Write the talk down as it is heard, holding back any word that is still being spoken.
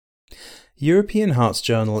European Hearts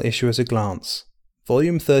Journal Issue at a Glance,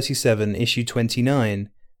 Volume 37, Issue 29,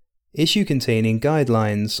 issue containing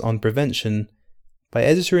guidelines on prevention, by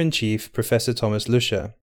Editor-in-Chief Professor Thomas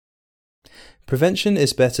Luscher. Prevention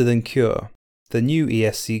is better than cure, the new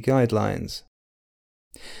ESC Guidelines.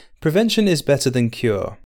 Prevention is better than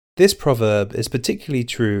cure. This proverb is particularly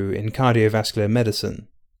true in cardiovascular medicine.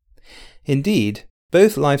 Indeed,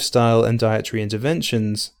 both lifestyle and dietary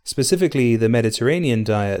interventions, specifically the Mediterranean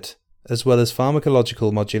diet, as well as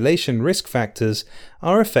pharmacological modulation risk factors,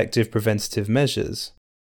 are effective preventative measures.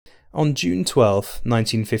 On June 12,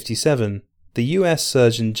 1957, the US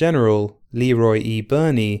Surgeon General, Leroy E.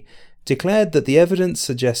 Burney, declared that the evidence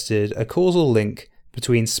suggested a causal link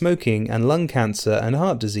between smoking and lung cancer and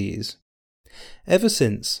heart disease. Ever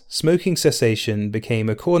since, smoking cessation became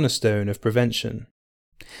a cornerstone of prevention.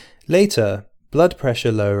 Later, blood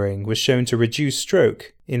pressure lowering was shown to reduce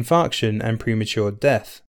stroke, infarction, and premature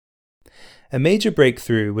death. A major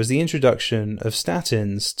breakthrough was the introduction of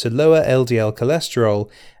statins to lower LDL cholesterol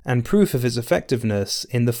and proof of its effectiveness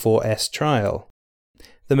in the 4S trial.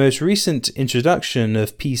 The most recent introduction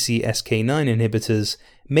of PCSK9 inhibitors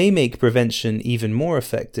may make prevention even more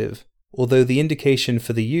effective, although the indication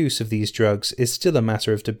for the use of these drugs is still a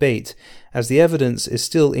matter of debate, as the evidence is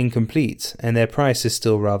still incomplete and their price is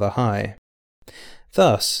still rather high.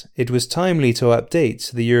 Thus, it was timely to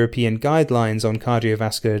update the European Guidelines on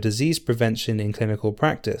cardiovascular disease prevention in clinical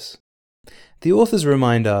practice. The authors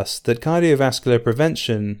remind us that cardiovascular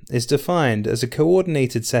prevention is defined as a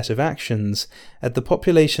coordinated set of actions at the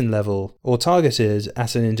population level or targeted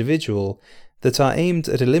at an individual that are aimed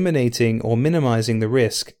at eliminating or minimizing the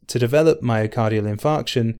risk to develop myocardial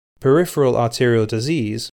infarction, peripheral arterial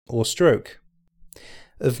disease, or stroke.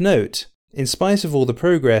 Of note, in spite of all the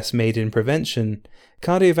progress made in prevention,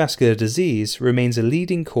 cardiovascular disease remains a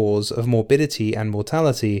leading cause of morbidity and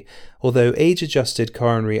mortality, although age-adjusted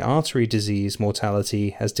coronary artery disease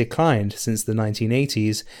mortality has declined since the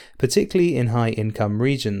 1980s, particularly in high-income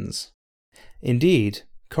regions. Indeed,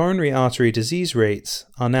 coronary artery disease rates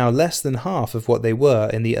are now less than half of what they were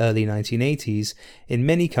in the early 1980s in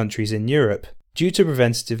many countries in Europe, due to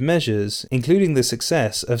preventative measures, including the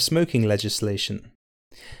success of smoking legislation.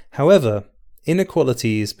 However,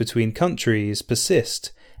 inequalities between countries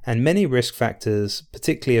persist, and many risk factors,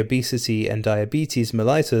 particularly obesity and diabetes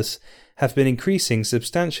mellitus, have been increasing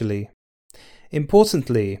substantially.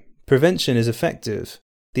 Importantly, prevention is effective.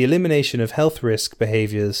 The elimination of health risk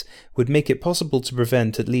behaviors would make it possible to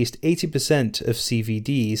prevent at least 80% of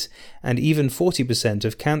CVDs and even 40%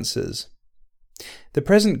 of cancers. The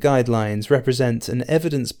present guidelines represent an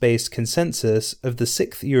evidence-based consensus of the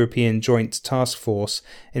 6th European Joint Task Force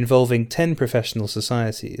involving 10 professional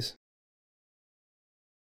societies.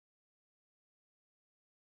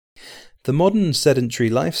 The modern sedentary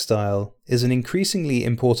lifestyle is an increasingly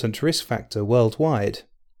important risk factor worldwide.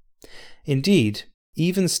 Indeed,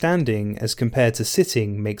 even standing as compared to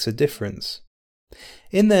sitting makes a difference.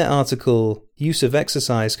 In their article, Use of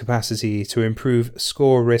Exercise Capacity to Improve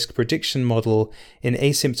Score Risk Prediction Model in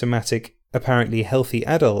Asymptomatic, Apparently Healthy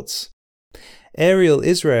Adults, Ariel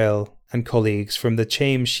Israel and colleagues from the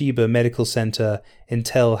Chaim Sheba Medical Center in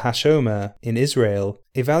Tel HaShomer in Israel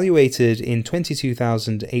evaluated in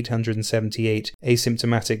 22,878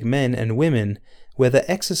 asymptomatic men and women whether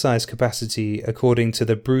exercise capacity according to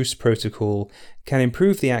the Bruce protocol can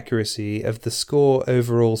improve the accuracy of the score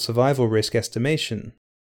overall survival risk estimation.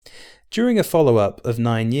 During a follow-up of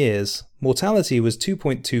 9 years, mortality was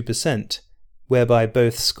 2.2%, whereby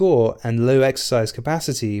both score and low exercise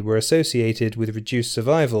capacity were associated with reduced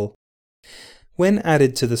survival. When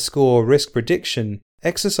added to the score risk prediction,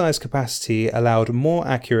 exercise capacity allowed more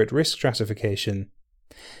accurate risk stratification.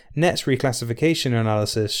 Net reclassification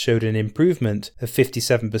analysis showed an improvement of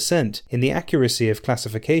 57% in the accuracy of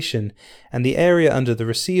classification, and the area under the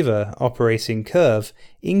receiver operating curve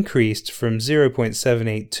increased from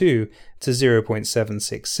 0.782 to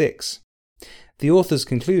 0.766. The authors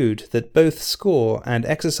conclude that both score and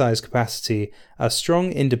exercise capacity are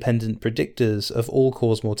strong independent predictors of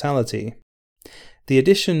all-cause mortality. The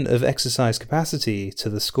addition of exercise capacity to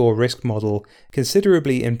the score risk model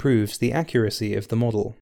considerably improves the accuracy of the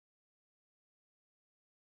model.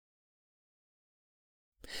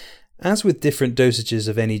 As with different dosages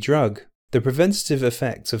of any drug, the preventative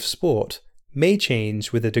effects of sport may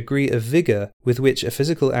change with a degree of vigor with which a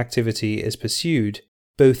physical activity is pursued,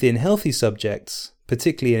 both in healthy subjects,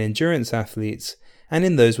 particularly in endurance athletes, and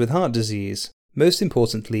in those with heart disease, most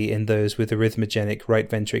importantly in those with arrhythmogenic right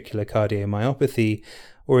ventricular cardiomyopathy,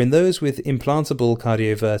 or in those with implantable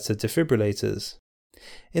cardioverter defibrillators.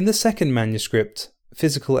 In the second manuscript,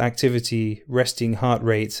 Physical Activity, Resting Heart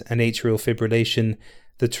Rate and Atrial Fibrillation,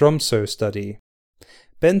 the Tromsø study.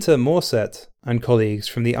 Bente Morseth and colleagues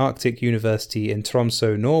from the Arctic University in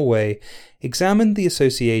Tromsø, Norway, examined the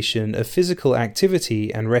association of physical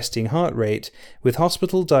activity and resting heart rate with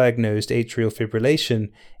hospital-diagnosed atrial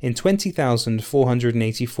fibrillation in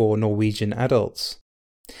 20,484 Norwegian adults.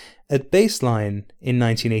 At baseline, in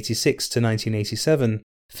 1986 to 1987,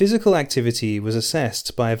 physical activity was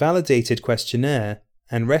assessed by a validated questionnaire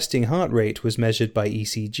and resting heart rate was measured by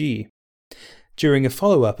ECG. During a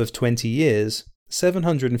follow-up of 20 years,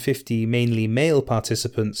 750 mainly male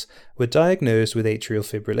participants were diagnosed with atrial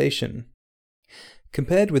fibrillation.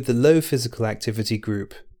 Compared with the low physical activity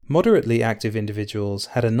group, moderately active individuals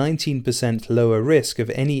had a 19% lower risk of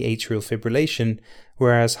any atrial fibrillation,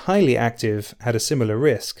 whereas highly active had a similar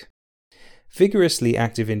risk. Vigorously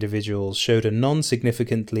active individuals showed a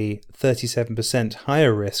non-significantly 37%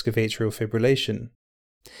 higher risk of atrial fibrillation.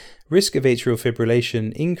 Risk of atrial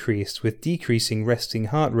fibrillation increased with decreasing resting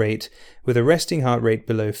heart rate, with a resting heart rate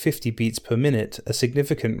below 50 beats per minute a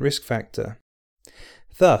significant risk factor.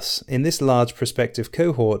 Thus, in this large prospective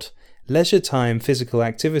cohort, leisure time physical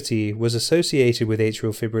activity was associated with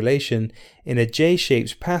atrial fibrillation in a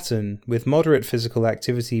J-shaped pattern, with moderate physical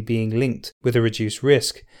activity being linked with a reduced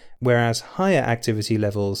risk, whereas higher activity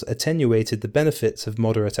levels attenuated the benefits of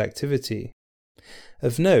moderate activity.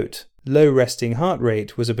 Of note, low resting heart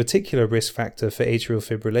rate was a particular risk factor for atrial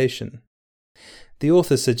fibrillation. The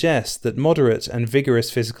author suggests that moderate and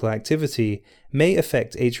vigorous physical activity may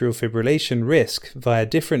affect atrial fibrillation risk via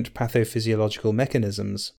different pathophysiological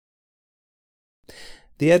mechanisms.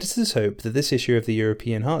 The editors hope that this issue of the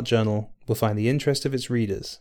European Heart Journal will find the interest of its readers.